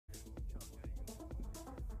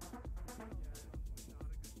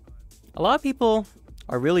A lot of people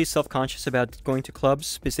are really self-conscious about going to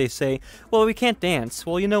clubs because they say, well, we can't dance.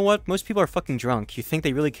 Well, you know what? Most people are fucking drunk. You think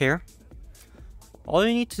they really care? All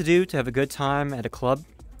you need to do to have a good time at a club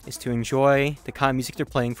is to enjoy the kind of music they're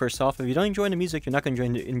playing first off. If you don't enjoy the music, you're not going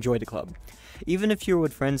to enjoy the club. Even if you're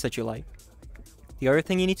with friends that you like. The other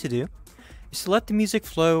thing you need to do is to let the music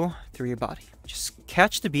flow through your body. Just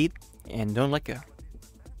catch the beat and don't let go.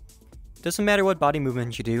 It doesn't matter what body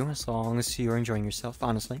movement you do as long as you're enjoying yourself,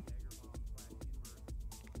 honestly.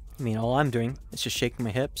 I mean, all I'm doing is just shaking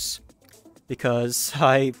my hips because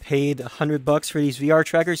I paid $100 for these VR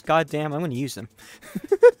trackers. God damn, I'm going to use them.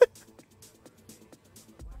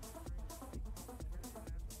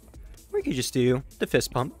 Or you could just do the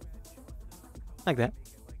fist pump. Like that.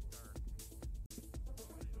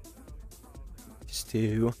 Just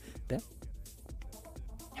do that.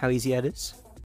 How easy that is.